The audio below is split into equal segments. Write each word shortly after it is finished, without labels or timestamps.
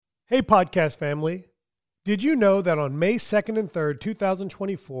Hey, podcast family. Did you know that on May 2nd and 3rd,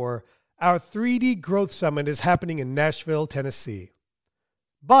 2024, our 3D Growth Summit is happening in Nashville, Tennessee?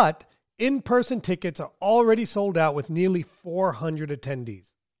 But in-person tickets are already sold out with nearly 400 attendees.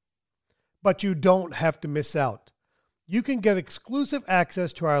 But you don't have to miss out. You can get exclusive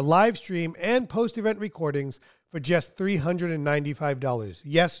access to our live stream and post-event recordings for just $395.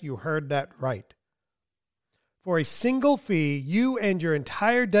 Yes, you heard that right. For a single fee, you and your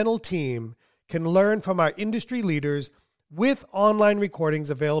entire dental team can learn from our industry leaders with online recordings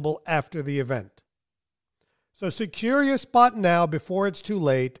available after the event. So secure your spot now before it's too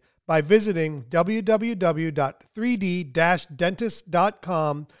late by visiting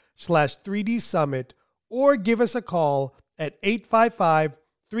www.3d-dentist.com/3D Summit or give us a call at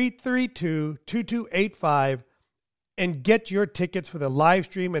 855-332-2285 and get your tickets for the live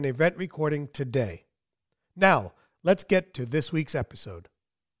stream and event recording today. Now, let's get to this week's episode.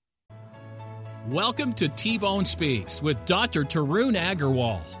 Welcome to T-Bone Speaks with Dr. Tarun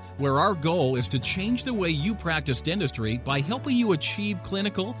Agarwal, where our goal is to change the way you practice dentistry by helping you achieve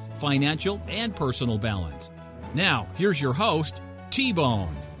clinical, financial, and personal balance. Now, here's your host,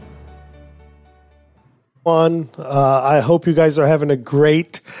 T-Bone. I hope you guys are having a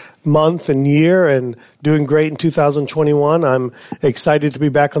great month and year and doing great in 2021. I'm excited to be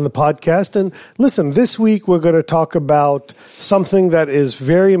back on the podcast. And listen, this week we're going to talk about something that is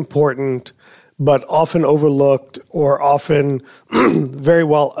very important, but often overlooked or often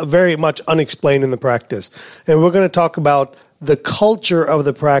very much unexplained in the practice. And we're going to talk about the culture of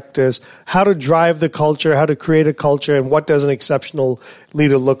the practice, how to drive the culture, how to create a culture, and what does an exceptional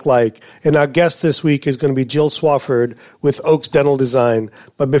leader look like. And our guest this week is going to be Jill Swafford with Oaks Dental Design.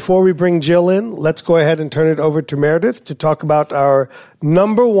 But before we bring Jill in, let's go ahead and turn it over to Meredith to talk about our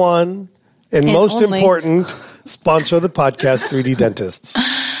number one and most important sponsor of the podcast, 3D Dentists.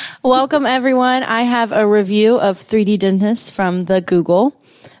 Welcome, everyone. I have a review of 3D Dentists from the Google.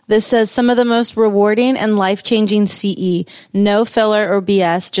 This says some of the most rewarding and life-changing CE. No filler or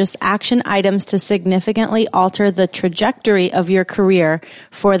BS, just action items to significantly alter the trajectory of your career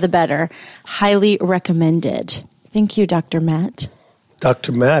for the better. Highly recommended. Thank you, Dr. Matt.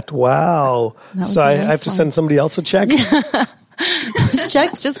 Dr. Matt, wow. So I have to send somebody else a check? Those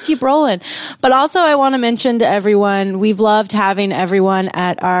checks just keep rolling. But also I want to mention to everyone, we've loved having everyone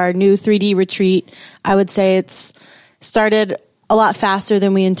at our new 3D retreat. I would say it's started a lot faster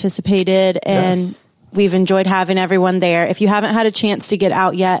than we anticipated, and we've enjoyed having everyone there. If you haven't had a chance to get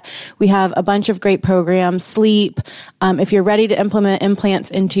out yet, we have a bunch of great programs. Sleep. If you're ready to implement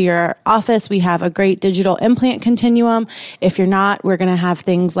implants into your office, we have a great digital implant continuum. If you're not, we're going to have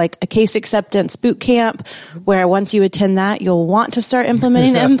things like a case acceptance boot camp, where once you attend that, you'll want to start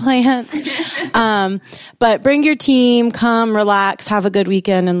implementing implants. But bring your team, come, relax, have a good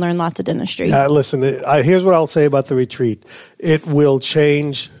weekend, and learn lots of dentistry. Listen, here's what I'll say about the retreat. It will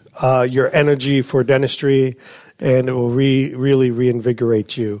change your energy for dentistry, and it will really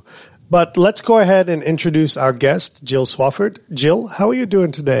reinvigorate you. But let's go ahead and introduce our guest, Jill Swafford. Jill, how are you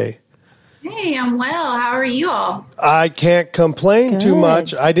doing today? Hey, I'm well. How are you all? I can't complain too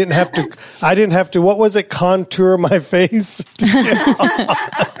much. I didn't have to, what was it, contour my face?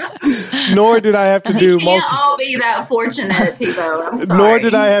 Nor did I have to do multiple. We can't all be that fortunate, T-Bo. I'm sorry. Nor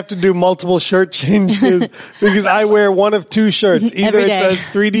did I have to do multiple shirt changes because I wear one of two shirts. Either it says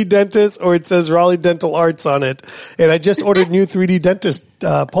 3D Dentist or it says Raleigh Dental Arts on it. And I just ordered new 3D Dentist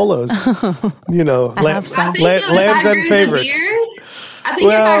polos. You know, Lamb's End favorite. I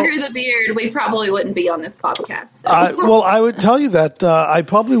think if I grew the beard, we probably wouldn't be on this podcast. So. Well, I would tell you that I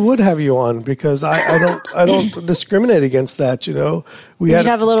probably would have you on because I don't discriminate against that. You know, we'd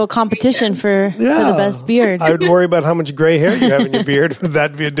have a little competition for the best beard. I would worry about how much gray hair you have in your beard.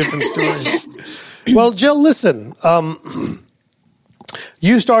 That'd be a different story. Well, Jill, listen.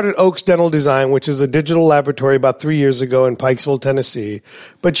 You started Oaks Dental Design, which is a digital laboratory, about 3 years ago in Pikesville, Tennessee.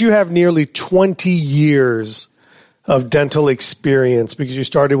 But you have nearly 20 years of dental experience because you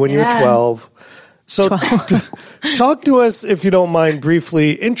started when you were 12. So talk to us, if you don't mind,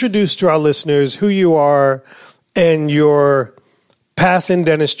 briefly. Introduce to our listeners who you are and your path in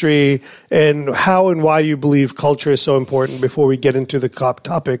dentistry and how and why you believe culture is so important before we get into the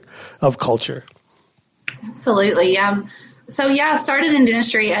topic of culture. Absolutely. So, I started in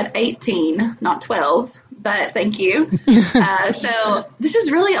dentistry at 18, not 12, but thank you. So this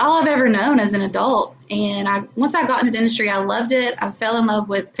is really all I've ever known as an adult. And once I got into dentistry, I loved it. I fell in love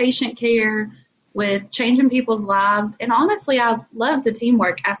with patient care, with changing people's lives. And honestly, I loved the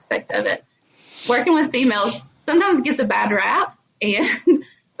teamwork aspect of it. Working with females sometimes gets a bad rap.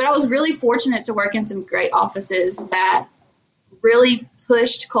 But I was really fortunate to work in some great offices that really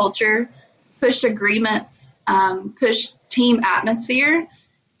pushed culture, pushed agreements, pushed team atmosphere,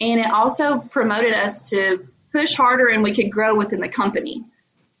 and it also promoted us to push harder and we could grow within the company.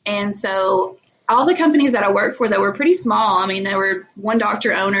 And so all the companies that I worked for that were pretty small, I mean, they were one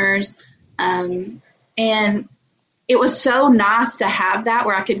doctor owners, and it was so nice to have that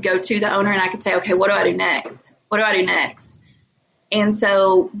where I could go to the owner and I could say, okay, what do I do next? What do I do next? And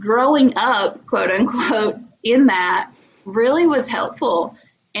so growing up, quote unquote, in that really was helpful.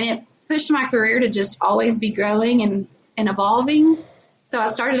 And it pushed my career to just always be growing and evolving. So I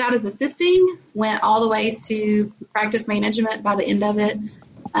started out as assisting, went all the way to practice management by the end of it,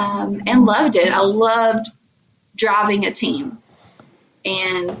 and loved it. I loved driving a team.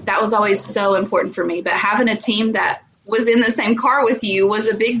 And that was always so important for me. But having a team that was in the same car with you was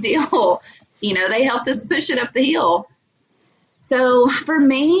a big deal. You know, they helped us push it up the hill. So for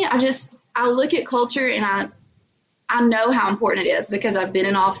me, I look at culture and I know how important it is because I've been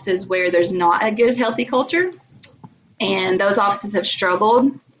in offices where there's not a good, healthy culture. And those offices have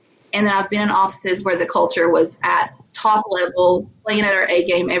struggled. And then I've been in offices where the culture was at top level, playing at our A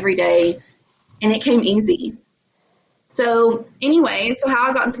game every day, and it came easy. So anyway, how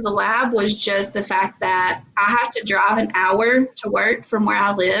I got into the lab was just the fact that I have to drive an hour to work from where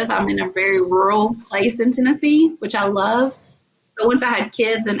I live. I'm in a very rural place in Tennessee, which I love. But once I had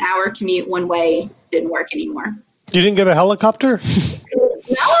kids, an hour commute one way didn't work anymore. You didn't get a helicopter?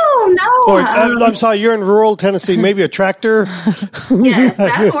 No. Or, I'm sorry, you're in rural Tennessee. Maybe a tractor? Yes,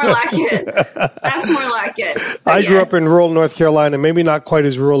 that's more like it. I grew up in rural North Carolina, maybe not quite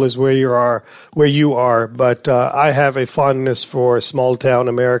as rural as where you are, but I have a fondness for small town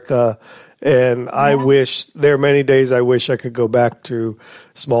America, and I wish there are many days I wish I could go back to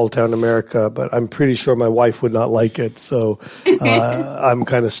small town America, but I'm pretty sure my wife would not like it, so I'm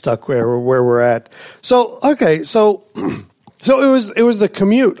kind of stuck where we're at. So okay, so it was the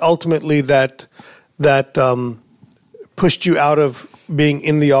commute ultimately that pushed you out of being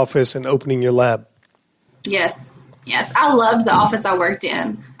in the office and opening your lab. Yes. I loved the office I worked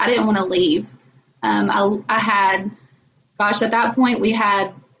in. I didn't want to leave. I had, at that point we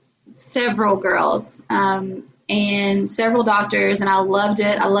had several girls and several doctors, and I loved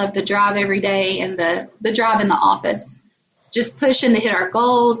it. I loved the drive every day and the drive in the office, just pushing to hit our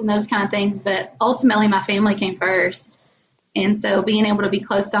goals and those kind of things. But ultimately my family came first. And so being able to be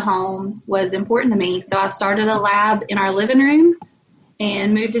close to home was important to me. So I started a lab in our living room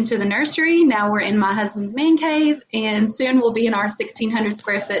and moved into the nursery. Now we're in my husband's man cave, and soon we'll be in our 1,600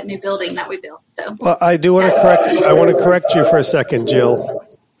 square foot new building that we built. So, well, I want to correct you for a second, Jill.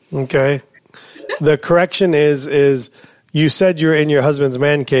 Okay. The correction is you said you're in your husband's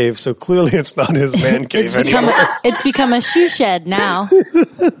man cave, so clearly it's not his man cave anymore. It's become a she shed now.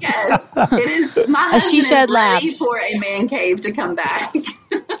 Yes, it is. My husband is ready for a man cave to come back.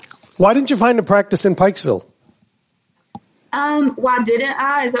 Why didn't you find a practice in Pikesville? Why didn't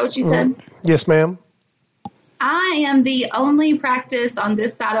I? Is that what you said? Yes, ma'am. I am the only practice on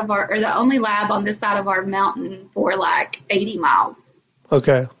this side of the only lab on this side of our mountain for like 80 miles.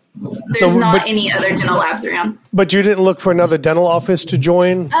 Okay. There's not any other dental labs around. But you didn't look for another dental office to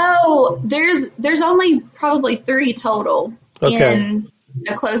join? Oh, there's only probably 3 total in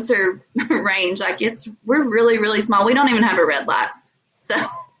a closer range. Like we're really, really small. We don't even have a red light. So.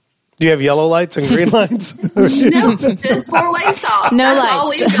 Do you have yellow lights and green lights? No, just 4-way stops. No That's lights. all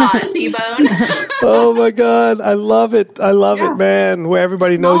we've got, T-Bone. Oh my God. I love it. It, man. Where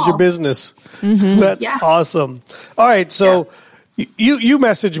everybody knows your business. Mm-hmm. That's awesome. All right. So you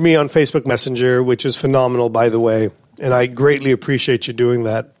messaged me on Facebook Messenger, which is phenomenal, by the way. And I greatly appreciate you doing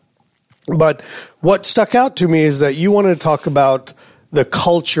that. But what stuck out to me is that you wanted to talk about the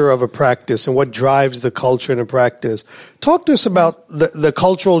culture of a practice and what drives the culture in a practice. Talk to us about the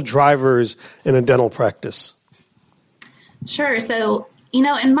cultural drivers in a dental practice. Sure. So,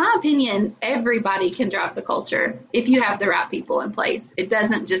 in my opinion, everybody can drive the culture if you have the right people in place. It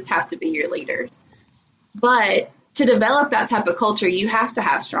doesn't just have to be your leaders. But to develop that type of culture, you have to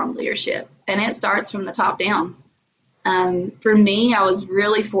have strong leadership, and it starts from the top down. For me, I was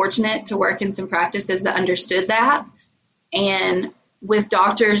really fortunate to work in some practices that understood that, and with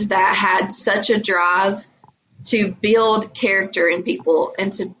doctors that had such a drive to build character in people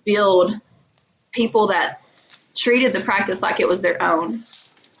and to build people that treated the practice like it was their own.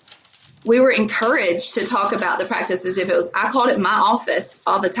 We were encouraged to talk about the practice as if it was, I called it my office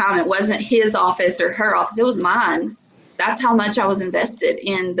all the time. It wasn't his office or her office. It was mine. That's how much I was invested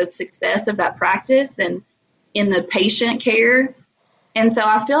in the success of that practice and in the patient care. And so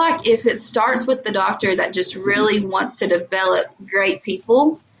I feel like if it starts with the doctor that just really wants to develop great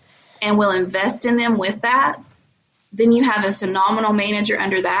people and will invest in them with that, then you have a phenomenal manager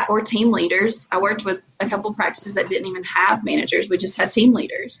under that, or team leaders. I worked with a couple practices that didn't even have managers. We just had team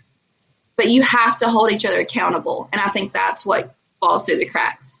leaders. But you have to hold each other accountable. And I think that's what falls through the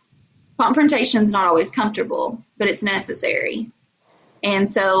cracks. Confrontation is not always comfortable, but it's necessary. And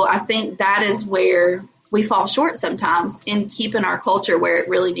so I think that is where we fall short sometimes in keeping our culture where it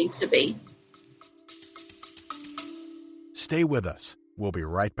really needs to be. Stay with us. We'll be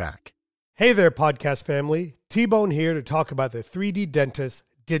right back. Hey there, podcast family. T-Bone here to talk about the 3D Dentist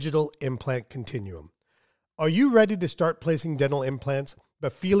Digital Implant Continuum. Are you ready to start placing dental implants,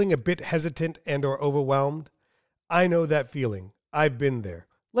 but feeling a bit hesitant and or overwhelmed? I know that feeling. I've been there.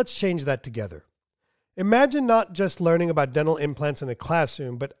 Let's change that together. Imagine not just learning about dental implants in a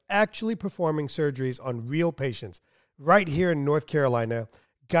classroom, but actually performing surgeries on real patients right here in North Carolina,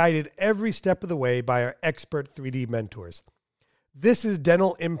 guided every step of the way by our expert 3D mentors. This is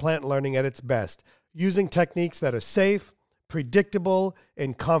dental implant learning at its best, using techniques that are safe, predictable,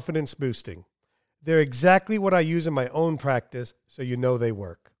 and confidence boosting. They're exactly what I use in my own practice, so you know they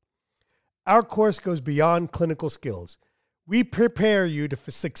work. Our course goes beyond clinical skills. We prepare you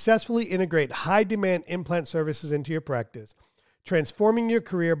to successfully integrate high-demand implant services into your practice, transforming your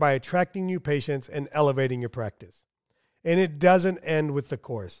career by attracting new patients and elevating your practice. And it doesn't end with the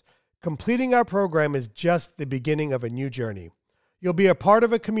course. Completing our program is just the beginning of a new journey. You'll be a part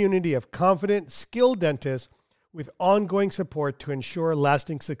of a community of confident, skilled dentists with ongoing support to ensure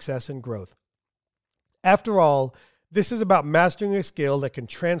lasting success and growth. After all, this is about mastering a skill that can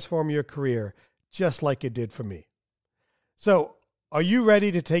transform your career, just like it did for me. So, are you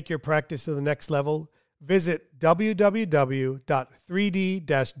ready to take your practice to the next level? Visit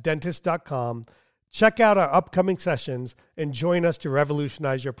www.3d-dentist.com, check out our upcoming sessions, and join us to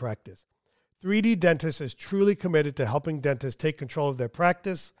revolutionize your practice. 3D Dentist is truly committed to helping dentists take control of their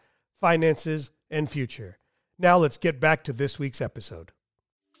practice, finances, and future. Now let's get back to this week's episode.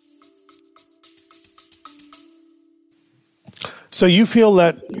 So you feel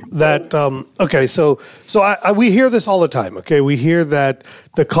that okay? So we hear this all the time. Okay, we hear that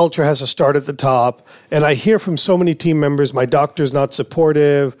the culture has to start at the top, and I hear from so many team members, my doctor's not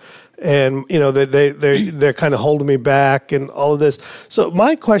supportive, and they're kind of holding me back, and all of this. So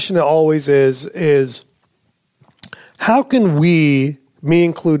my question always is how can we, me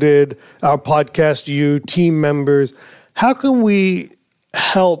included, our podcast, you, team members, how can we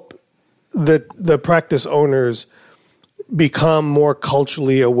help the practice owners become more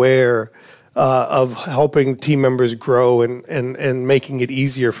culturally aware of helping team members grow and making it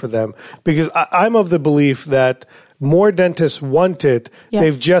easier for them? Because I'm of the belief that more dentists want it. Yes.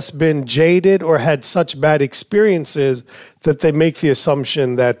 They've just been jaded or had such bad experiences that they make the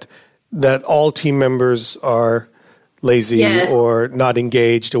assumption that all team members are lazy yes. or not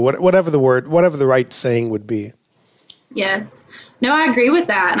engaged or whatever the right saying would be. Yes. No, I agree with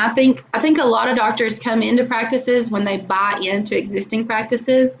that. And I think a lot of doctors come into practices when they buy into existing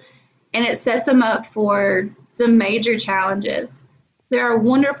practices, and it sets them up for some major challenges. There are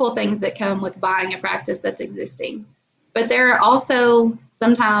wonderful things that come with buying a practice that's existing, but there are also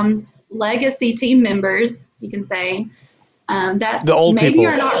sometimes legacy team members, you can say, that the old maybe people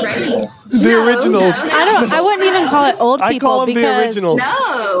are not ready. The originals. No. I wouldn't even call it old people. I call them because the originals.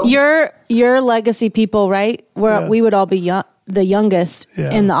 No. You're legacy people, right? Where we would all be the youngest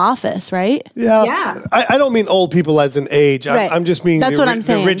in the office, right? Yeah. I don't mean old people as an age. Right. I'm just meaning that's what I'm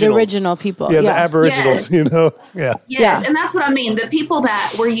saying. The original people. Yeah, the Aboriginals, Yes. Yeah. Yes, and that's what I mean. The people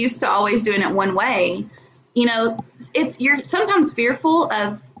that were used to always doing it one way, you're sometimes fearful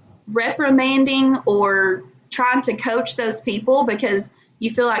of reprimanding or trying to coach those people because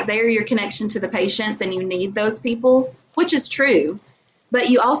you feel like they're your connection to the patients and you need those people, which is true. But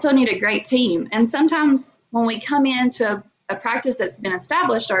you also need a great team. And sometimes when we come into a practice that's been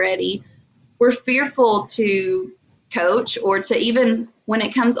established already, we're fearful to coach or to even, when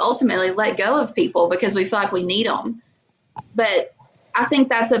it comes ultimately, let go of people because we feel like we need them. But I think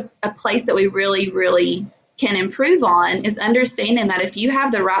that's a place that we really, really can improve on, is understanding that if you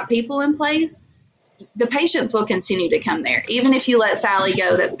have the right people in place, the patients will continue to come there. Even if you let Sally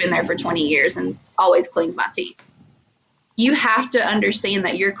go that's been there for 20 years and always cleaned my teeth. You have to understand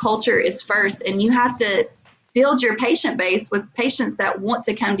that your culture is first, and you have to build your patient base with patients that want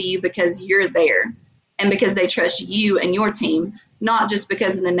to come to you because you're there and because they trust you and your team, not just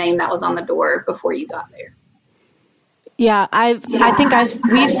because of the name that was on the door before you got there. Yeah,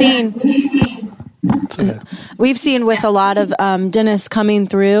 we've seen with a lot of dentists coming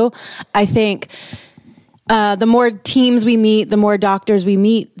through. I think the more teams we meet, the more doctors we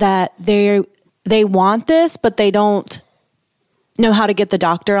meet, that they want this, but they don't know how to get the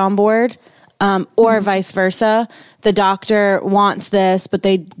doctor on board. or vice versa. The doctor wants this, but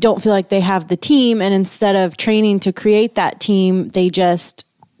they don't feel like they have the team. And instead of training to create that team, they just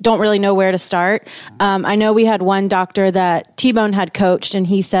don't really know where to start. I know we had one doctor that T-Bone had coached, and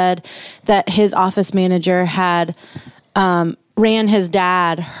he said that his office manager had ran his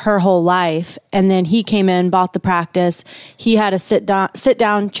dad her whole life, and then he came in, bought the practice. He had a sit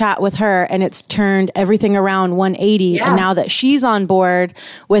down chat with her, and it's turned everything around 180. Yeah. And now that she's on board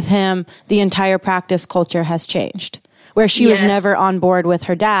with him, the entire practice culture has changed, where she was never on board with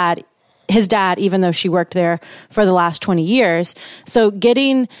his dad, even though she worked there for the last 20 years. So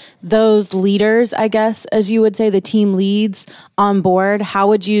getting those leaders, I guess, as you would say, the team leads on board, how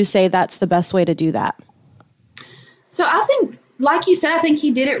would you say that's the best way to do that? So I think, like you said, I think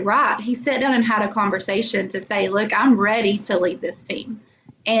he did it right. He sat down and had a conversation to say, look, I'm ready to lead this team.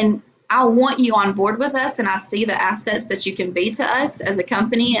 And I want you on board with us, and I see the assets that you can be to us as a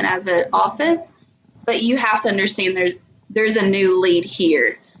company and as an office. But you have to understand there's a new lead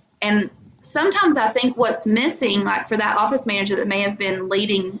here. And sometimes I think what's missing, like for that office manager that may have been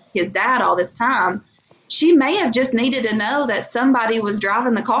leading his dad all this time, she may have just needed to know that somebody was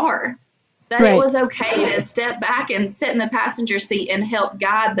driving the car. That It was okay to step back and sit in the passenger seat and help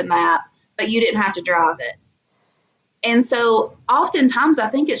guide the map, but you didn't have to drive it. And so oftentimes I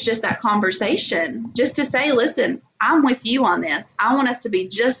think it's just that conversation, just to say, listen, I'm with you on this. I want us to be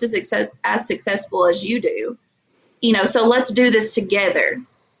just as successful as you do. So let's do this together.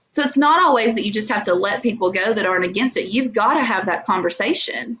 So it's not always that you just have to let people go that aren't against it. You've got to have that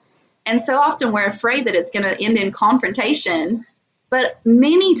conversation. And so often we're afraid that it's going to end in confrontation. But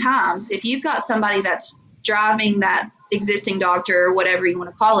many times, if you've got somebody that's driving that existing doctor or whatever you want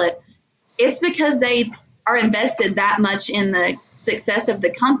to call it, it's because they are invested that much in the success of the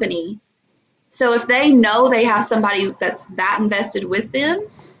company. So if they know they have somebody that's that invested with them,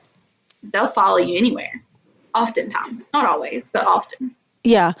 they'll follow you anywhere. Oftentimes, not always, but often.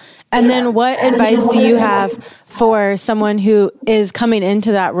 Yeah. And then what advice do you have for someone who is coming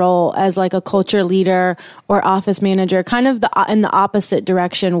into that role as like a culture leader or office manager, kind of in the opposite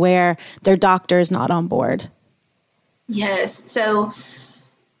direction where their doctor is not on board? Yes. So,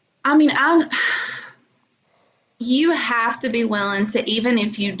 you have to be willing to, even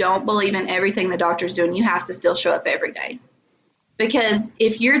if you don't believe in everything the doctor's doing, you have to still show up every day. Because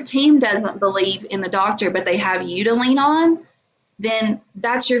if your team doesn't believe in the doctor, but they have you to lean on, then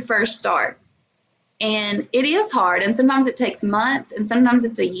that's your first start. And it is hard. And sometimes it takes months and sometimes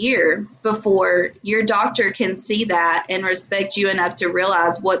it's a year before your doctor can see that and respect you enough to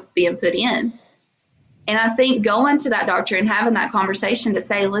realize what's being put in. And I think going to that doctor and having that conversation to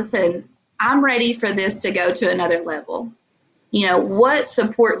say, listen, I'm ready for this to go to another level. What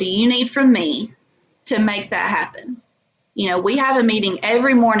support do you need from me to make that happen? We have a meeting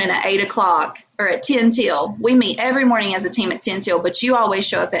every morning at 8 o'clock or at 10 till. We meet every morning as a team at 10 till, but you always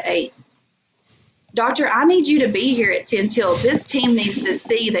show up at 8. Doctor, I need you to be here at 10 till. This team needs to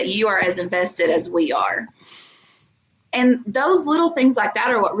see that you are as invested as we are. And those little things like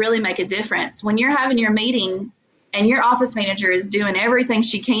that are what really make a difference. When you're having your meeting and your office manager is doing everything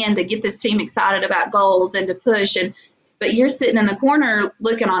she can to get this team excited about goals and to push, but you're sitting in the corner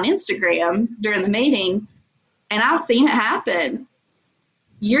looking on Instagram during the meeting, and I've seen it happen.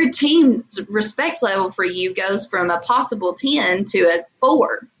 Your team's respect level for you goes from a possible 10 to a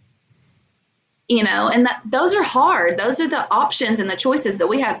 4. And those are hard. Those are the options and the choices that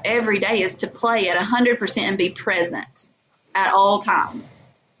we have every day, is to play at 100% and be present at all times.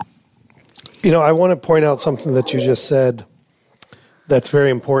 I want to point out something that you just said that's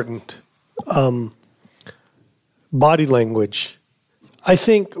very important. Body language. I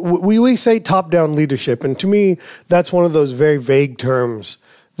think we say top-down leadership, and to me, that's one of those very vague terms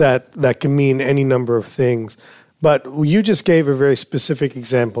that can mean any number of things. But you just gave a very specific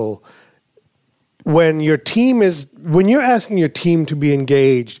example. When you're asking your team to be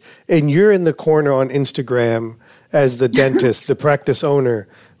engaged, and you're in the corner on Instagram as the dentist, the practice owner,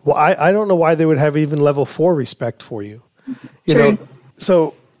 well, I don't know why they would have even level 4 respect for you.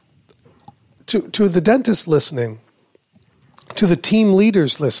 So to the dentist listening, to the team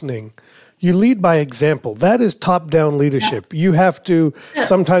leaders listening, you lead by example. That is top-down leadership. You have to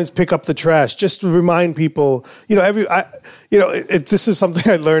sometimes pick up the trash just to remind people. This is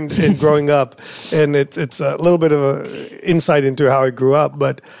something I learned in growing up, and it's a little bit of an insight into how I grew up.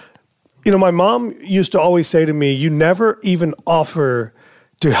 But my mom used to always say to me, "You never even offer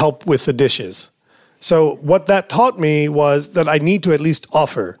to help with the dishes." So what that taught me was that I need to at least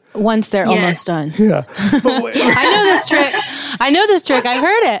offer. once they're almost done. Yeah. I know this trick. I've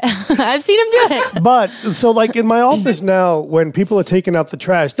heard it. I've seen him do it. But so like in my office now, when people are taking out the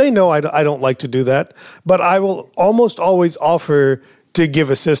trash, they know I don't like to do that, but I will almost always offer to give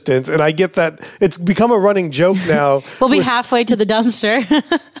assistance. And I get that it's become a running joke now. We'll be halfway to the dumpster.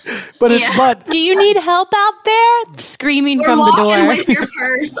 But do you need help out there? Screaming from the door. With your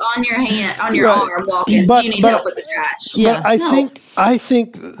purse on your hand, on your arm, walking. Do you need help with the trash? Yeah. But I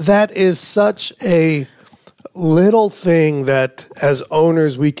think that is such a little thing that as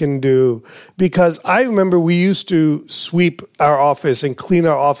owners we can do, because I remember we used to sweep our office and clean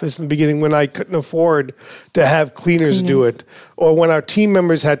our office in the beginning when I couldn't afford to have cleaners do it, or when our team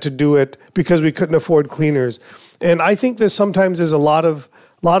members had to do it because we couldn't afford cleaners. And I think there's a lot of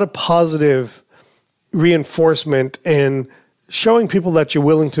positive reinforcement in showing people that you're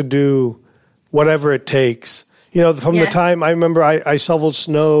willing to do whatever it takes. You know, from the time I remember I shoveled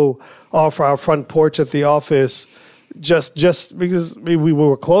snow off our front porch at the office just because we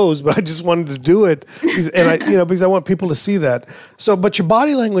were closed, but I just wanted to do it because I want people to see that. So, but your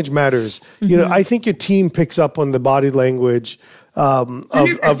body language matters. Mm-hmm. You know, I think your team picks up on the body language of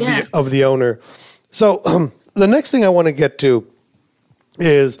the owner. So, the next thing I want to get to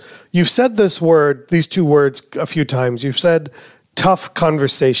is you've said these two words a few times. You've said tough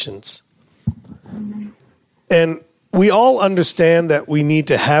conversations. And we all understand that we need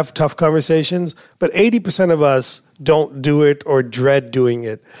to have tough conversations, but 80% of us don't do it or dread doing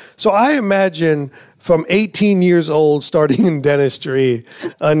it. So I imagine from 18 years old, starting in dentistry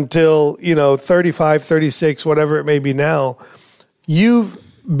until, 35, 36, whatever it may be now, you've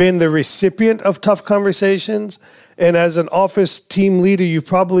been the recipient of tough conversations. And as an office team leader, you've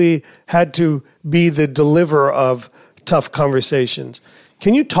probably had to be the deliverer of tough conversations.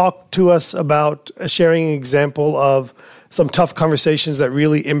 Can you talk to us about sharing an example of some tough conversations that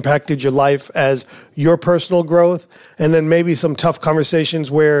really impacted your life as your personal growth, and then maybe some tough conversations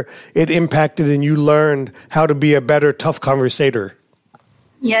where it impacted and you learned how to be a better tough conversator?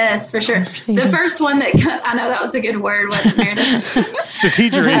 Yes, for sure. The first one I know that was a good word, wasn't it, Meredith?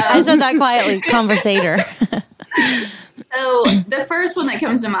 Strategery. I said that quietly, conversator. So the first one that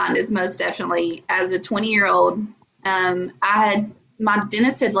comes to mind is most definitely as a 20-year-old, my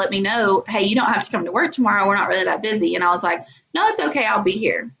dentist had let me know, hey, you don't have to come to work tomorrow. We're not really that busy. And I was like, no, it's okay. I'll be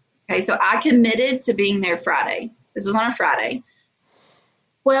here. Okay. So I committed to being there Friday. This was on a Friday.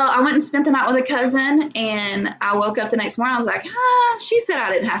 Well, I went and spent the night with a cousin, and I woke up the next morning. I was like, she said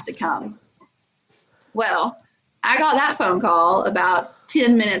I didn't have to come. Well, I got that phone call about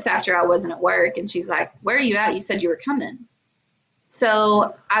 10 minutes after I wasn't at work. And she's like, where are you at? You said you were coming.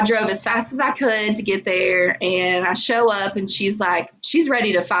 So I drove as fast as I could to get there, and I show up, and she's like, she's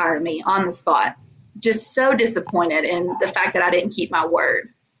ready to fire me on the spot. Just so disappointed in the fact that I didn't keep my word.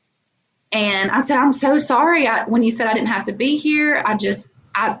 And I said, I'm so sorry. When you said I didn't have to be here,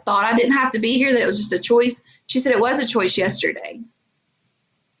 I thought I didn't have to be here, that it was just a choice. She said it was a choice yesterday.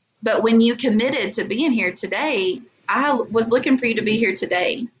 But when you committed to being here today, I was looking for you to be here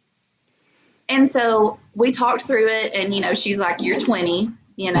today. And so we talked through it, and, she's like, you're 20,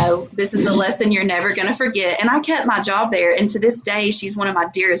 this is a lesson you're never going to forget. And I kept my job there. And to this day, she's one of my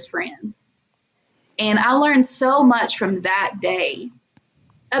dearest friends. And I learned so much from that day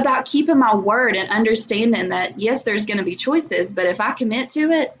about keeping my word and understanding that, yes, there's going to be choices, but if I commit to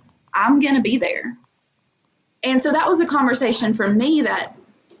it, I'm going to be there. And so that was a conversation for me that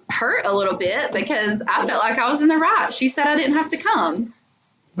hurt a little bit because I felt like I was in the right. She said I didn't have to come.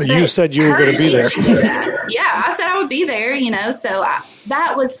 But you said you were going to be there. Yeah, I said I would be there, So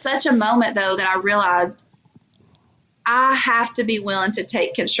that was such a moment, though, that I realized I have to be willing to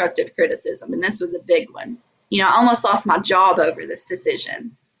take constructive criticism. And this was a big one. I almost lost my job over this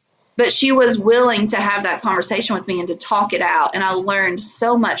decision. But she was willing to have that conversation with me and to talk it out. And I learned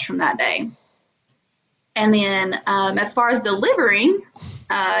so much from that day. And then as far as delivering,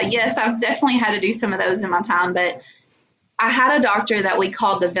 yes, I've definitely had to do some of those in my time. But I had a doctor that we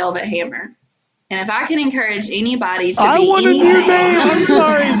called the Velvet Hammer. And if I can encourage anybody to I want a new name. I'm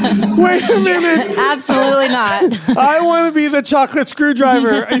sorry. Wait a minute. Absolutely not. I want to be the chocolate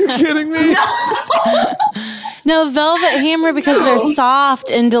screwdriver. Are you kidding me? No, Velvet Hammer, because they're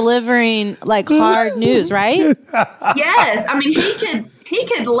soft in delivering like hard news, right? Yes. I mean, he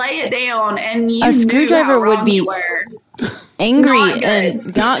could lay it down, and a screwdriver would be angry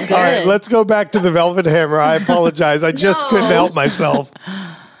and not good. All right, let's go back to the Velvet Hammer. I apologize. I just couldn't help myself.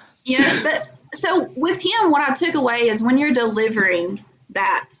 But so with him, what I took away is when you're delivering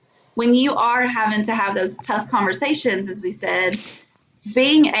that, when you are having to have those tough conversations, as we said,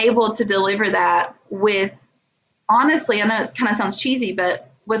 being able to deliver that with, honestly, I know it kind of sounds cheesy,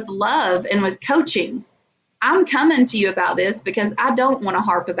 but with love and with coaching. I'm coming to you about this because I don't want to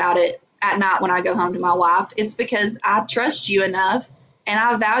harp about it at night when I go home to my wife. It's because I trust you enough and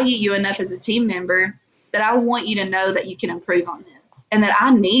I value you enough as a team member that I want you to know that you can improve on this and that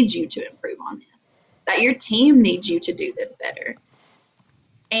I need you to improve on this, that your team needs you to do this better.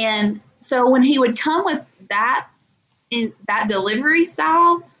 And so when he would come with that in that delivery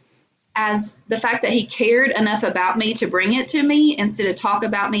style, as the fact that he cared enough about me to bring it to me instead of talk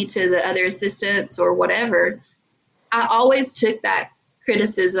about me to the other assistants or whatever, I always took that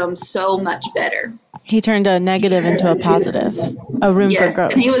criticism so much better. He turned a negative into a positive, a room for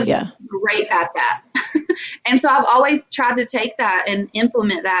growth. And he was great at that. And so I've always tried to take that and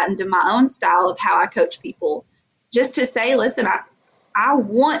implement that into my own style of how I coach people, just to say, listen, I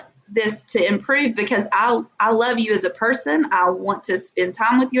want this to improve because I love you as a person. I want to spend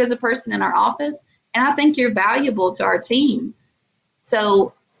time with you as a person in our office. And I think you're valuable to our team.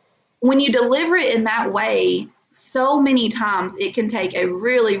 So when you deliver it in that way, so many times it can take a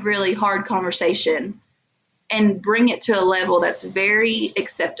really, really hard conversation and bring it to a level that's very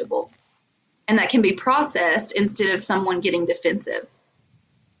acceptable and that can be processed instead of someone getting defensive.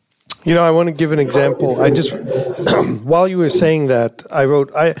 You know, I want to give an example. I just, while you were saying that,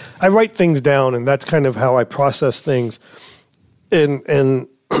 I write things down, and that's kind of how I process things. And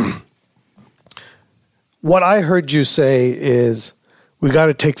what I heard you say is, we got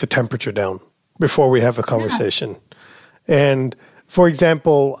to take the temperature down before we have a conversation. Yeah. And for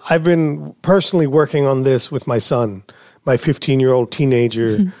example, I've been personally working on this with my son, my 15-year-old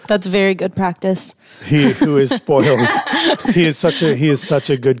teenager. That's very good practice. Who is spoiled. He is such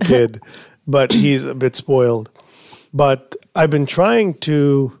a good kid, but he's a bit spoiled. But I've been trying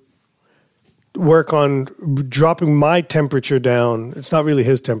to work on dropping my temperature down. It's not really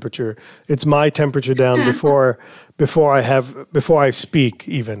his temperature. It's my temperature down before I speak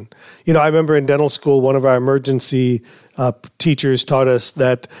even. You know, I remember in dental school, one of our emergency teachers taught us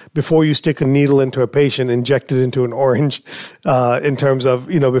that before you stick a needle into a patient, inject it into an orange in terms of,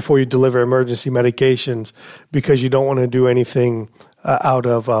 you know, before you deliver emergency medications, because you don't want to do anything out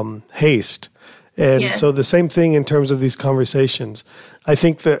of haste. And so the same thing in terms of these conversations. I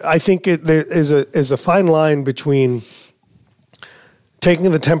think there is a fine line between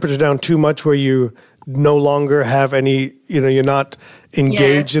taking the temperature down too much where you no longer have any, you know, you're not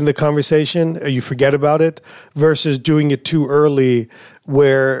engaged in the conversation or you forget about it, versus doing it too early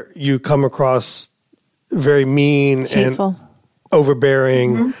where you come across very mean, hateful, and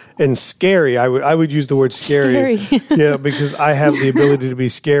overbearing, and scary. I would use the word scary. Yeah, because I have the ability to be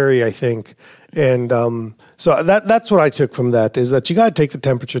scary, I think. And so that's what I took from that, is that you got to take the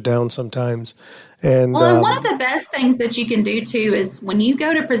temperature down sometimes. And one of the best things that you can do too is when you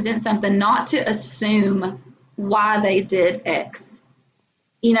go to present something, not to assume why they did X.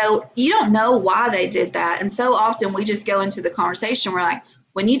 You know, you don't know why they did that. And so often we just go into the conversation, we're like,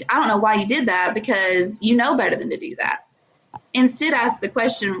 I don't know why you did that, because you know better than to do that. Instead, ask the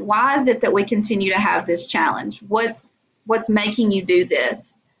question, why is it that we continue to have this challenge? What's making you do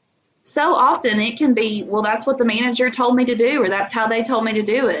this? So often it can be, well, that's what the manager told me to do, or that's how they told me to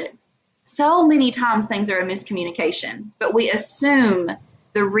do it. So many times things are a miscommunication, but we assume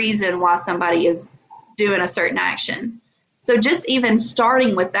the reason why somebody is doing a certain action. So just even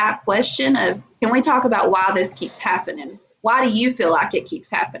starting with that question of, can we talk about why this keeps happening? Why do you feel like it keeps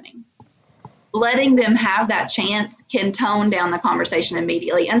happening? Letting them have that chance can tone down the conversation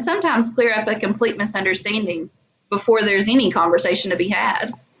immediately and sometimes clear up a complete misunderstanding before there's any conversation to be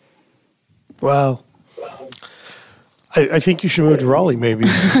had. Wow. I think you should move to Raleigh, maybe.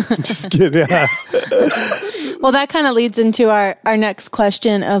 Just kidding. Yeah. Well, that kind of leads into our next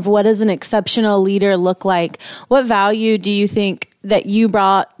question of, what does an exceptional leader look like? What value do you think that you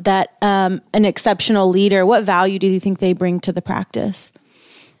brought that an exceptional leader, what value do you think they bring to the practice?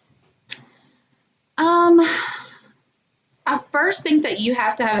 I first think that you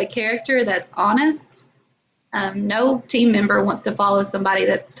have to have a character that's honest. No team member wants to follow somebody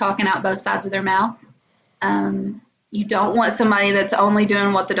that's talking out both sides of their mouth. You don't want somebody that's only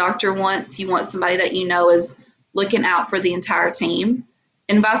doing what the doctor wants. You want somebody that you know is looking out for the entire team,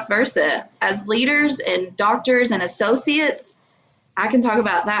 and vice versa. As leaders and doctors and associates, I can talk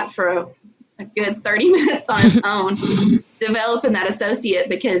about that for a good 30 minutes on its own, developing that associate,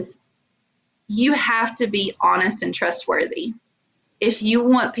 because you have to be honest and trustworthy. If you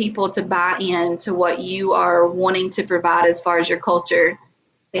want people to buy into what you are wanting to provide as far as your culture,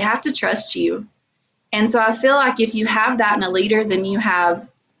 they have to trust you. And so I feel like if you have that in a leader, then you have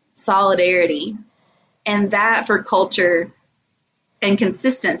solidarity. And that for culture and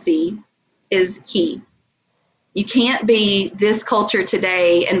consistency is key. You can't be this culture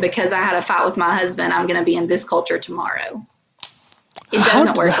today, and because I had a fight with my husband, I'm going to be in this culture tomorrow. It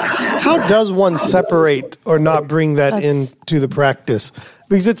doesn't work like that. How does one separate or not bring that into the practice?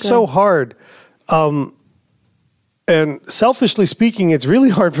 Because it's so hard. And selfishly speaking, it's really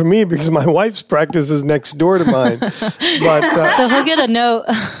hard for me because my wife's practice is next door to mine. But so he'll get a note.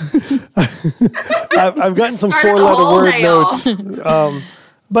 I've gotten some 4-letter word notes.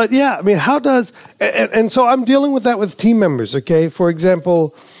 But yeah, I mean, how does, and so I'm dealing with that with team members, okay? For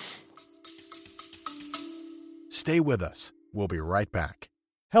example. Stay with us. We'll be right back.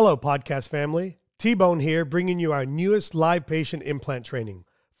 Hello, podcast family. T-Bone here, bringing you our newest live patient implant training,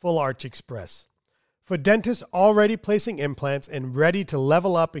 Full Arch Express. For dentists already placing implants and ready to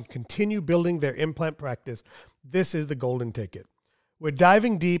level up and continue building their implant practice, this is the golden ticket. We're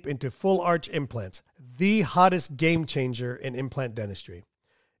diving deep into full arch implants, the hottest game changer in implant dentistry.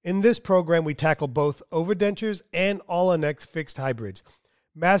 In this program, we tackle both overdentures and all-on-X fixed hybrids,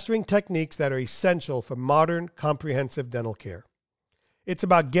 mastering techniques that are essential for modern, comprehensive dental care. It's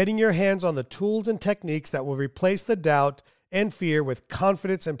about getting your hands on the tools and techniques that will replace the doubt and fear with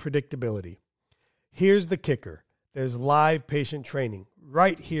confidence and predictability. Here's the kicker. There's live patient training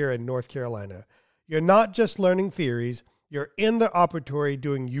right here in North Carolina. You're not just learning theories. You're in the operatory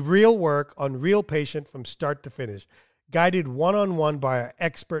doing real work on real patient from start to finish, guided one-on-one by our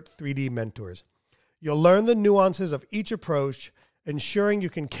expert 3D mentors. You'll learn the nuances of each approach, ensuring you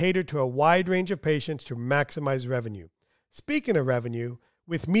can cater to a wide range of patients to maximize revenue. Speaking of revenue,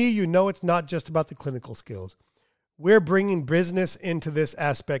 with me, you know it's not just about the clinical skills. We're bringing business into this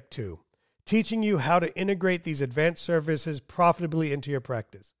aspect too, teaching you how to integrate these advanced services profitably into your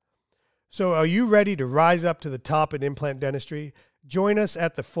practice. So are you ready to rise up to the top in implant dentistry? Join us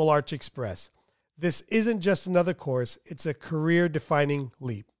at the Full Arch Express. This isn't just another course, it's a career-defining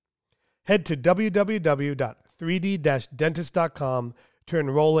leap. Head to www.3d-dentist.com to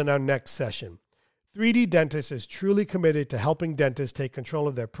enroll in our next session. 3D Dentist is truly committed to helping dentists take control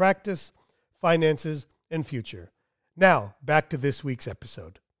of their practice, finances, and future. Now, back to this week's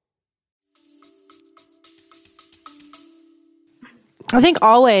episode. I think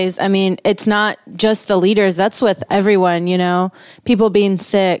always, I mean, it's not just the leaders. That's with everyone, you know, people being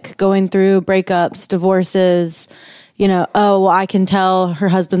sick, going through breakups, divorces, you know, oh, well, I can tell her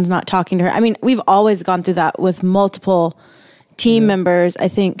husband's not talking to her. I mean, we've always gone through that with multiple team members. I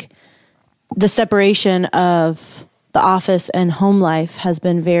think the separation of the office and home life has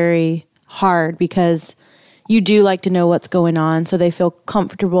been very hard because you do like to know what's going on so they feel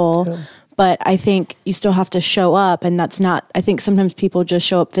comfortable. Yeah. But I think you still have to show up, and that's not, I think sometimes people just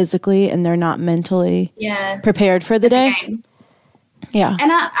show up physically and they're not mentally prepared for the day. Yeah.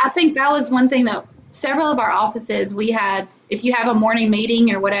 And I think that was one thing that several of our offices, we had, if you have a morning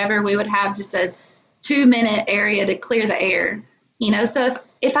meeting or whatever, we would have just a 2-minute area to clear the air. You know, so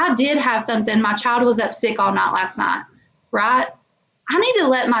if I did have something, my child was up sick all night last night, right? I need to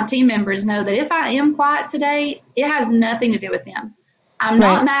let my team members know that if I am quiet today, it has nothing to do with them. I'm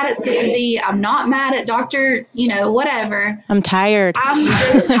not mad at Susie. I'm not mad at Dr., you know, whatever. I'm tired. I'm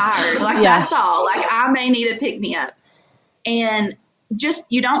just tired. Like, that's all. Like, I may need to pick me up. And just,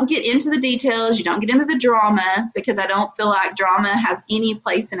 you don't get into the details. You don't get into the drama, because I don't feel like drama has any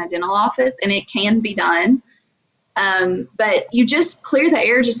place in a dental office, and it can be done. But you just clear the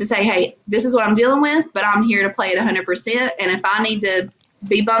air just to say, hey, this is what I'm dealing with, but I'm here to play at 100%. And if I need to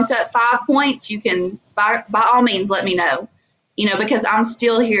be bumped up 5 points, you can, by all means, let me know. You know, because I'm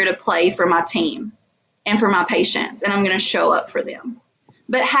still here to play for my team and for my patients, and I'm going to show up for them.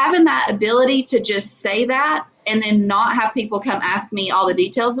 But having that ability to just say that and then not have people come ask me all the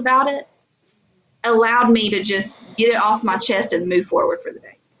details about it allowed me to just get it off my chest and move forward for the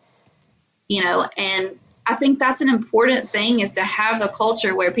day. You know, and I think that's an important thing, is to have a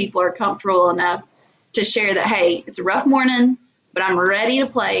culture where people are comfortable enough to share that, hey, it's a rough morning, but I'm ready to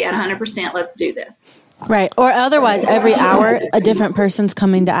play at 100%. Let's do this. Right. Or otherwise, every hour, a different person's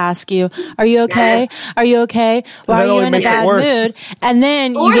coming to ask you, are you okay? Yes. Are you okay? Why are you in a bad mood? And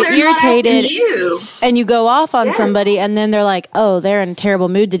then you get irritated and you go off on somebody, and then they're like, oh, they're in a terrible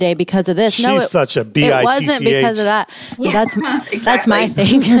mood today because of this. She's such a bitch. It wasn't because of that. Yeah, that's my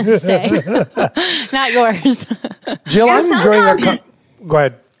thing to say. Not yours. Jill, I'm enjoying go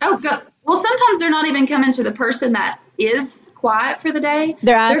ahead. Oh, go. Well, sometimes they're not even coming to the person that is quiet for the day.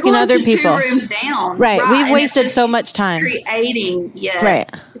 They're asking other people. 2 rooms down. Right. We've wasted so much time. Creating, yes. Right.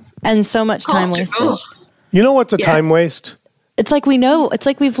 And so much time wasted. Oh. You know what's a time waste? It's like we know. It's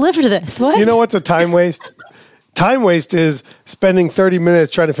like we've lived this. What? You know what's a time waste? Time waste is spending 30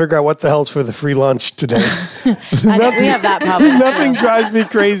 minutes trying to figure out what the hell's for the free lunch today. We have that problem. Nothing drives me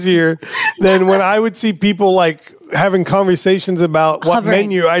crazier than when I would see people like having conversations about what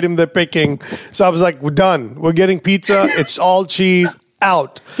menu item they're picking. So I was like, we're done. We're getting pizza. It's all cheese.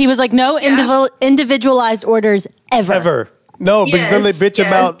 Out. He was like, no individualized orders ever. No, because then they bitch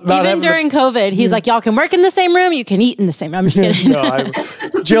about not even during COVID. He's like, y'all can work in the same room. You can eat in the same. I'm just kidding.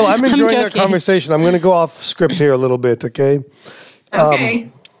 Jill, I'm enjoying our conversation. I'm going to go off script here a little bit. Okay. Okay.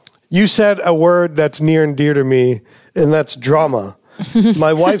 You said a word that's near and dear to me, and that's drama.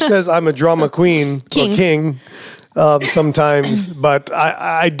 My wife says I'm a drama queen or king sometimes, but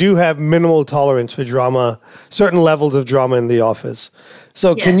I do have minimal tolerance for drama, certain levels of drama in the office.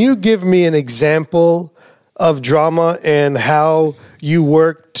 So can you give me an example of drama and how you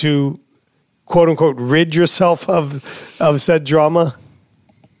work to, quote unquote, rid yourself of said drama?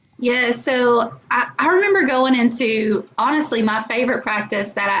 Yeah, so I remember going into, honestly, my favorite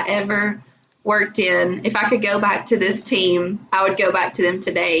practice that I ever worked in. If I could go back to this team, I would go back to them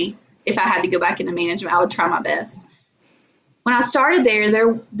today. If I had to go back into management, I would try my best. When I started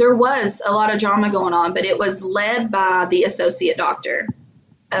there was a lot of drama going on, but it was led by the associate doctor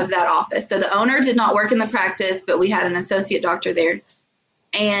of that office. So the owner did not work in the practice, but we had an associate doctor there.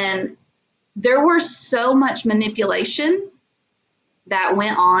 And there were so much manipulation that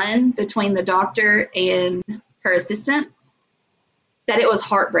went on between the doctor and her assistants that it was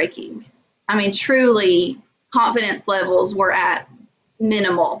heartbreaking. I mean, truly, confidence levels were at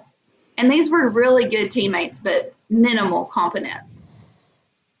minimal. And these were really good teammates, but minimal confidence.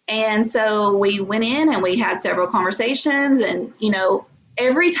 And so we went in and we had several conversations, and,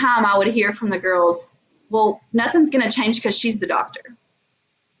 every time I would hear from the girls, well, nothing's going to change because she's the doctor.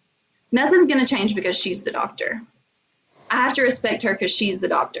 Nothing's going to change because she's the doctor. I have to respect her because she's the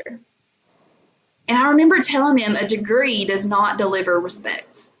doctor. And I remember telling them a degree does not deliver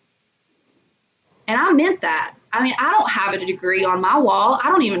respect. And I meant that. I mean, I don't have a degree on my wall. I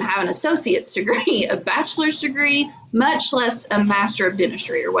don't even have an associate's degree, a bachelor's degree, much less a master of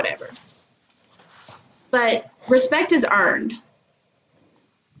dentistry or whatever. But respect is earned.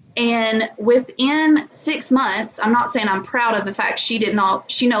 And within 6 months, I'm not saying I'm proud of the fact she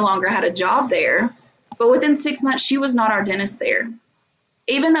no longer had a job there, but within 6 months, she was not our dentist there,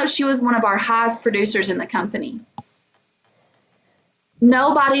 even though she was one of our highest producers in the company.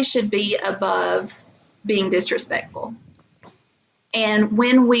 Nobody should be above being disrespectful. And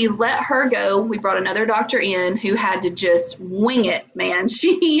when we let her go, we brought another doctor in who had to just wing it, man.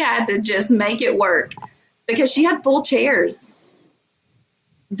 She had to just make it work because she had full chairs.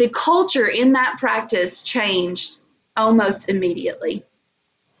 The culture in that practice changed almost immediately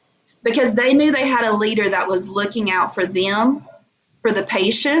because they knew they had a leader that was looking out for them, for the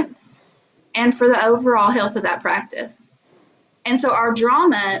patients, and for the overall health of that practice. And so our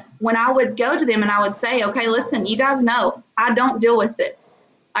drama, when I would go to them and I would say, okay, listen, you guys know I don't deal with it.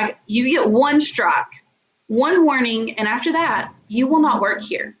 You get one strike, one warning, and after that, you will not work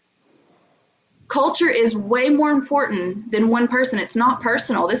here. Culture is way more important than one person. It's not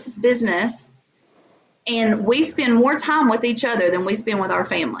personal. This is business. And we spend more time with each other than we spend with our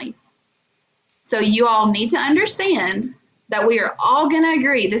families. So you all need to understand that we are all going to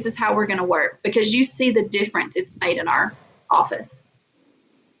agree this is how we're going to work because you see the difference it's made in our office.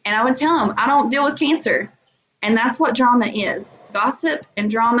 And I would tell them, I don't deal with cancer. And that's what drama is. Gossip and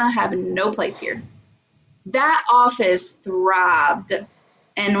drama have no place here. That office thrived.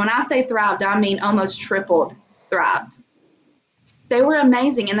 And when I say thrived, I mean almost tripled thrived. They were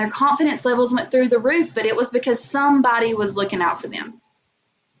amazing, and their confidence levels went through the roof, but it was because somebody was looking out for them.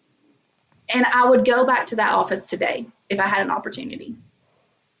 And I would go back to that office today if I had an opportunity.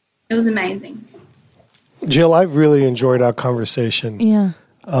 It was amazing. Jill, I've really enjoyed our conversation. Yeah.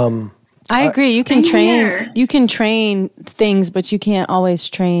 I agree. You can train things, but you can't always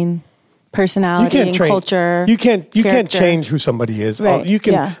train personality and culture. You can't change who somebody is. Right.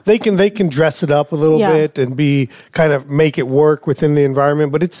 They can dress it up a little bit and be kind of make it work within the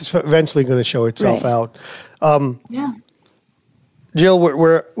environment, but it's eventually going to show itself out. Jill,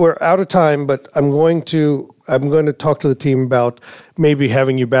 we're out of time, but I'm going to talk to the team about maybe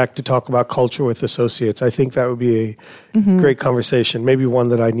having you back to talk about culture with associates. I think that would be a great conversation, maybe one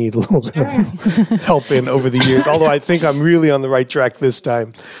that I need a little bit of help in over the years, although I think I'm really on the right track this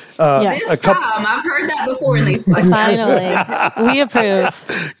time. I've heard that before in these podcasts. Finally, we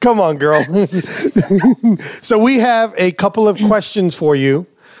approve. Come on, girl. So we have a couple of questions for you.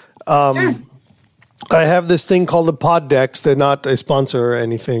 Sure. I have this thing called the Pod Decks. They're not a sponsor or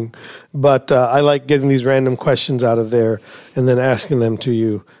anything, but I like getting these random questions out of there and then asking them to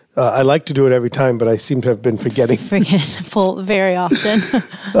you. I like to do it every time, but I seem to have been forgetting. Forgetful very often.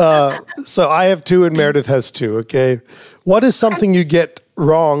 So I have 2 and Meredith has 2, okay? What is something you get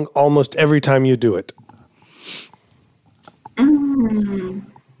wrong almost every time you do it?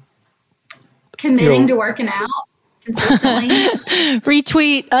 Committing to working out consistently.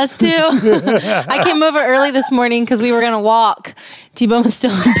 Retweet us too. I came over early this morning because we were going to walk. T-Bone was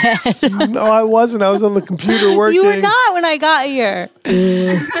still in bed. No, I wasn't. I was on the computer working. You were not when I got here.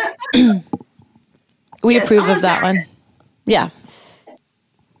 We Yes, approve of almost that there. one. Yeah.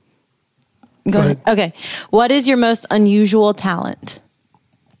 Go ahead. Okay. What is your most unusual talent?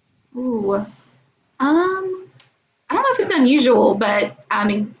 Ooh. I don't know if it's unusual, but I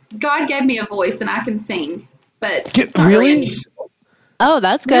mean, God gave me a voice and I can sing. But it's not Really? unusual. Oh,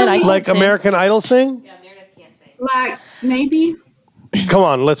 that's good. I Like can't sing. American Idol sing? Like maybe. Come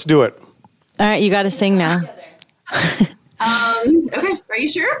on, let's do it. All right, you got to sing now. Okay. Are you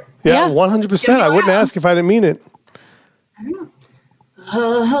sure? Yeah, Yeah. 100%. I wouldn't ask if I didn't mean it.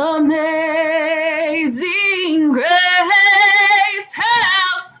 Amazing grace,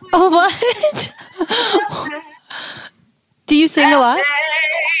 how sweet Oh, what? Do you sing a lot?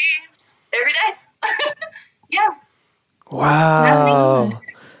 saved every day. Yeah. Wow.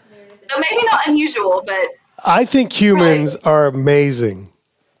 So maybe not unusual, but I think humans are amazing.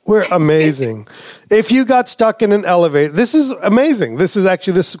 We're amazing. If you got stuck in an elevator, this is amazing.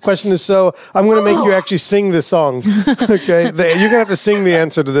 This question is so, I'm going to make you actually sing this song. Okay. You're going to have to sing the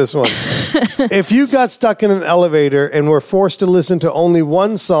answer to this one. If you got stuck in an elevator and were forced to listen to only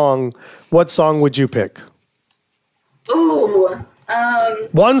one song, what song would you pick? ooh,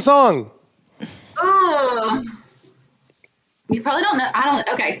 One song. ooh. You probably don't know. I don't.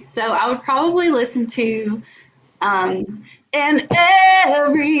 Okay, so I would probably listen to, and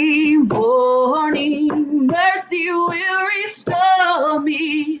every morning mercy will restore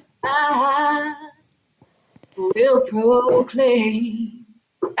me. I will proclaim.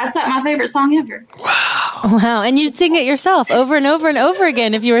 That's like my favorite song ever. Wow. And you'd sing it yourself over and over and over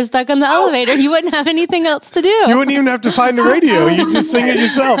again if you were stuck on the elevator. You wouldn't have anything else to do. You wouldn't even have to find the radio. You just sing it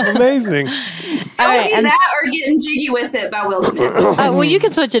yourself. Amazing. All right, Either and- that or Getting Jiggy with It by Will Smith. well, you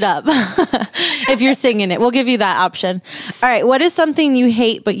can switch it up if you're singing it. We'll give you that option. All right. What is something you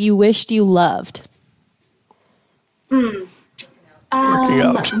hate but you wished you loved? Working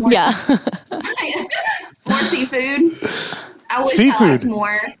out. Yeah. More seafood. I wish I Seafood. liked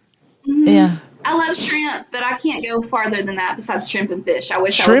more. Yeah. I love shrimp, but I can't go farther than that besides shrimp and fish. I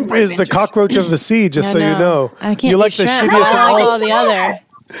wish Shrimp I was more is the adventurous. cockroach of the sea, just I so you know. I can't You do like the shrimp. shittiest I like of all all, the other.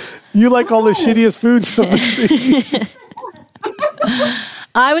 you like all the shittiest foods of the sea.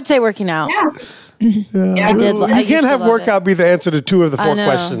 I would say working out. Yeah. I did. You I used can't to have love workout be the answer to 2 of the 4 know.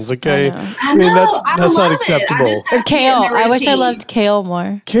 questions, okay? I know. that's I not love it. acceptable. I just Or have to get kale. in a I wish I routine. loved kale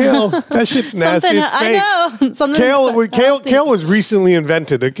more. Kale, that shit's nasty. Something It's fake. I know. Something Kale, that's healthy. kale was recently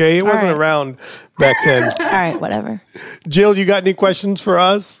invented, okay? It wasn't right. around back then. All right, whatever. Jill, you got any questions for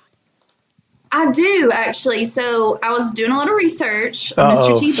us? I do, actually. So I was doing a little research on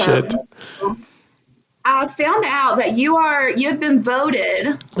Uh-oh, Mr. T-Bones. I found out that you have been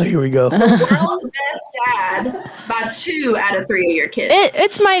voted Here we go. world's best dad by 2 out of 3 of your kids.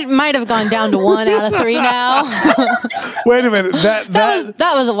 It's might have gone down to 1 out of 3 now. Wait a minute.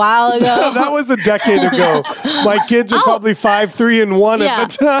 that was a while ago. That was a decade ago. My kids are probably 5, 3, and 1 Yeah.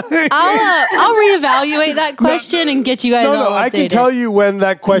 at the time. I'll reevaluate that question and get you guys all updated. I can tell you when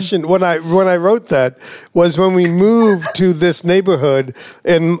that question, when I wrote that, was when we moved to this neighborhood,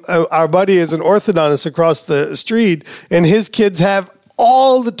 and our buddy is an orthodontist across the street, and his kids have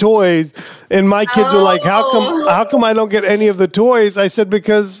all the toys, and my kids are like, how come I don't get any of the toys? I said,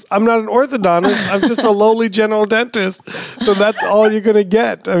 because I'm not an orthodontist. I'm just a lowly general dentist. So that's all you're going to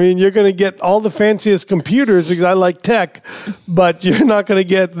get. I mean, you're going to get all the fanciest computers because I like tech, but you're not going to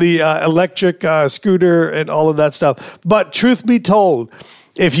get the electric scooter and all of that stuff. But truth be told,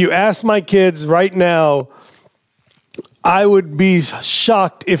 if you ask my kids right now, I would be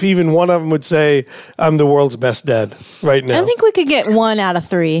shocked if even one of them would say, I'm the world's best dad right now. I think we could get 1 out of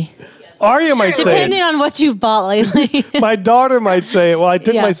 3, Arya might say depending it. on what you've bought lately. My daughter might say it. Well, I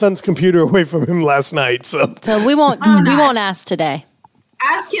took Yeah. my son's computer away from him last night. So, So we won't ask today.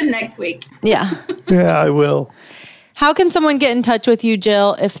 Ask him next week. Yeah. yeah, I will. How can someone get in touch with you,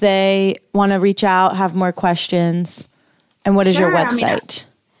 Jill, if they want to reach out, have more questions? And what is your Sure, I mean, website?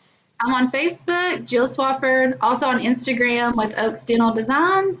 I'm on Facebook, Jill Swafford, also on Instagram with Oaks Dental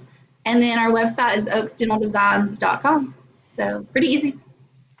Designs, and then our website is oaksdentaldesigns.com. So pretty easy.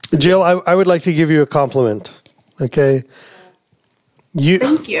 Jill, I would like to give you a compliment. Okay.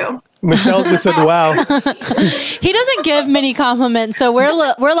 Thank you. Michelle just said, wow. He doesn't give many compliments, so we're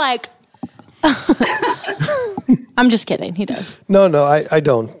like, I'm just kidding. He does. No, I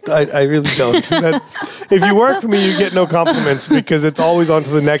don't. I really don't. If you work for me, you get no compliments because it's always on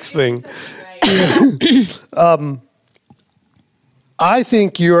to the next thing. I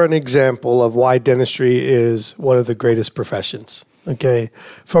think you're an example of why dentistry is one of the greatest professions. Okay.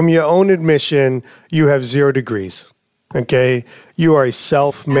 From your own admission, you have 0 degrees. Okay. You are a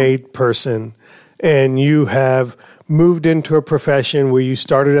self-made person and you have moved into a profession where you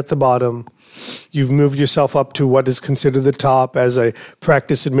started at the bottom. You've moved yourself up to what is considered the top as a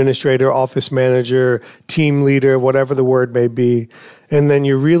practice administrator, office manager, team leader, whatever the word may be. And then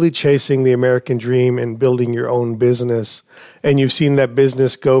you're really chasing the American dream and building your own business. And you've seen that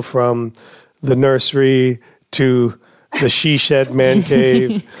business go from the nursery to the she shed man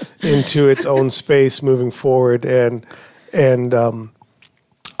cave into its own space moving forward. And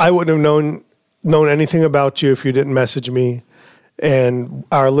I wouldn't have known anything about you if you didn't message me. And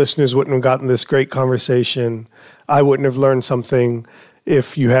our listeners wouldn't have gotten this great conversation. I wouldn't have learned something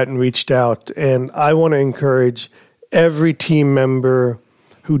if you hadn't reached out. And I want to encourage every team member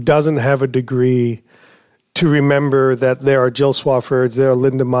who doesn't have a degree to remember that there are Jill Swaffords, there are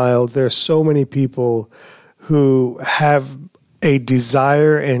Linda Miles, there are so many people who have a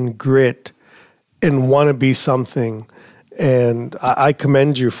desire and grit and want to be something. And I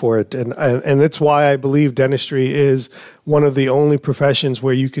commend you for it. And that's why I believe dentistry is one of the only professions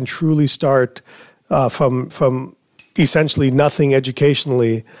where you can truly start from essentially nothing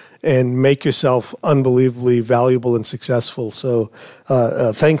educationally and make yourself unbelievably valuable and successful. So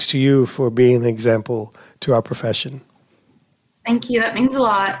thanks to you for being an example to our profession. Thank you. That means a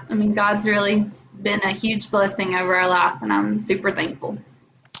lot. I mean, God's really been a huge blessing over our life, and I'm super thankful.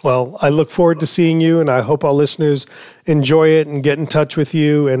 Well, I look forward to seeing you, and I hope our listeners enjoy it and get in touch with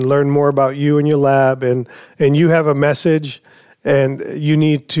you and learn more about you and your lab. And you have a message, and you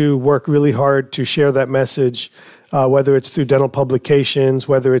need to work really hard to share that message, whether it's through dental publications,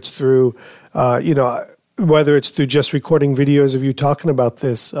 whether it's through, whether it's through just recording videos of you talking about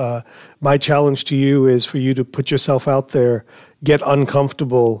this. My challenge to you is for you to put yourself out there, get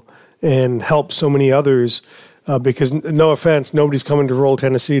uncomfortable, and help so many others. Because no offense, nobody's coming to rural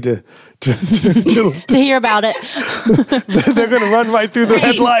Tennessee to hear about it. They're going to run right through the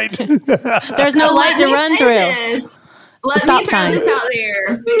red light. There's no light to run through. Let me throw this out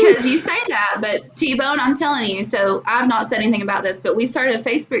there because you say that, but T-Bone, I'm telling you, so I've not said anything about this, but we started a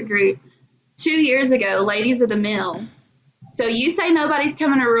Facebook group 2 years ago, Ladies of the Mill. So you say nobody's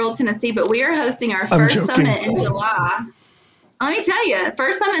coming to rural Tennessee, but we are hosting our first summit in July. Let me tell you,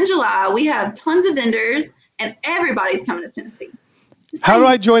 first summit in July, we have tons of vendors. And everybody's coming to Tennessee. How do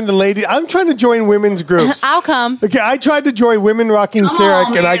I join the lady? I'm trying to join women's groups. I'll come. Okay, I tried to join Women Rocking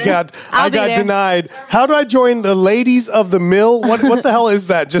Sarek, and I got denied. How do I join the Ladies of the Mill? What the hell is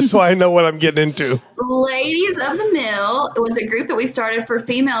that? Just so I know what I'm getting into. Ladies of the Mill. It was a group that we started for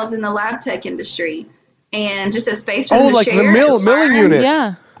females in the lab tech industry, and just a space for them to share. Oh, like the milling unit.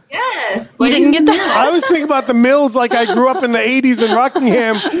 Yeah. Yes. You didn't get that? I was thinking about the mills like I grew up in the 80s in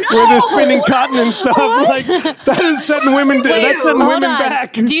Rockingham where they're spinning cotton and stuff. Like, that is setting women, that's setting women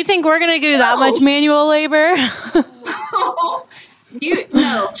back. Do you think we're going to do that much manual labor?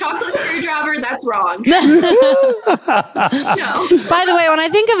 No, chocolate screwdriver, that's wrong. No. By the way, when I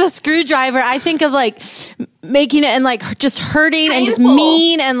think of a screwdriver, I think of like making it and like just hurting and just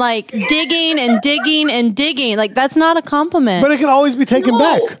mean and like digging and digging and digging. Like, that's not a compliment. But it can always be taken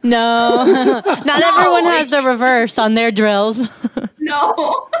back. No. Not everyone has the reverse on their drills.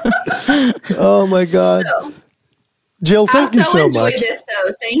 No. Oh my God. No. Jill, thank you so much. I enjoyed this,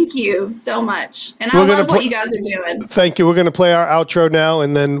 though. Thank you so much. And I love what you guys are doing. Thank you. We're going to play our outro now,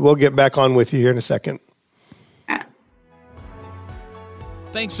 and then we'll get back on with you here in a second.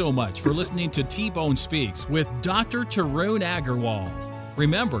 Thanks so much for listening to T-Bone Speaks with Dr. Tarun Agarwal.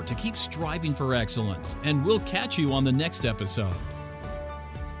 Remember to keep striving for excellence, and we'll catch you on the next episode.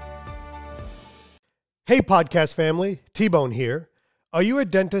 Hey, podcast family. T-Bone here. Are you a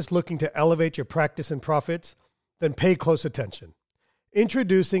dentist looking to elevate your practice and profits? Then pay close attention.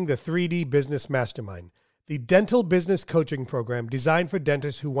 Introducing the 3D Business Mastermind, the dental business coaching program designed for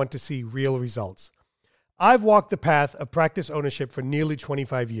dentists who want to see real results. I've walked the path of practice ownership for nearly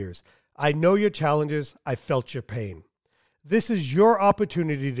 25 years. I know your challenges. I felt your pain. This is your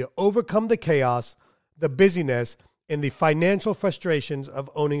opportunity to overcome the chaos, the busyness, and the financial frustrations of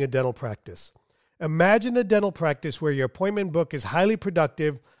owning a dental practice. Imagine a dental practice where your appointment book is highly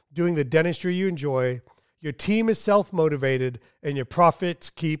productive, doing the dentistry you enjoy. your team is self-motivated, and your profits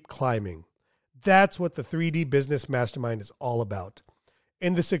keep climbing. That's what the 3D Business Mastermind is all about.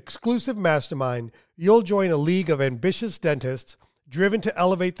 In this exclusive mastermind, you'll join a league of ambitious dentists driven to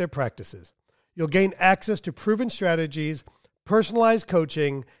elevate their practices. You'll gain access to proven strategies, personalized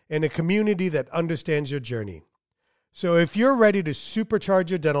coaching, and a community that understands your journey. So if you're ready to supercharge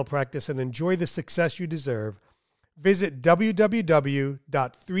your dental practice and enjoy the success you deserve, visit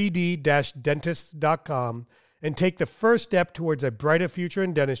www.3d-dentist.com and take the first step towards a brighter future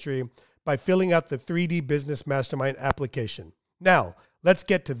in dentistry by filling out the 3D Business Mastermind application. Now, let's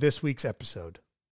get to this week's episode.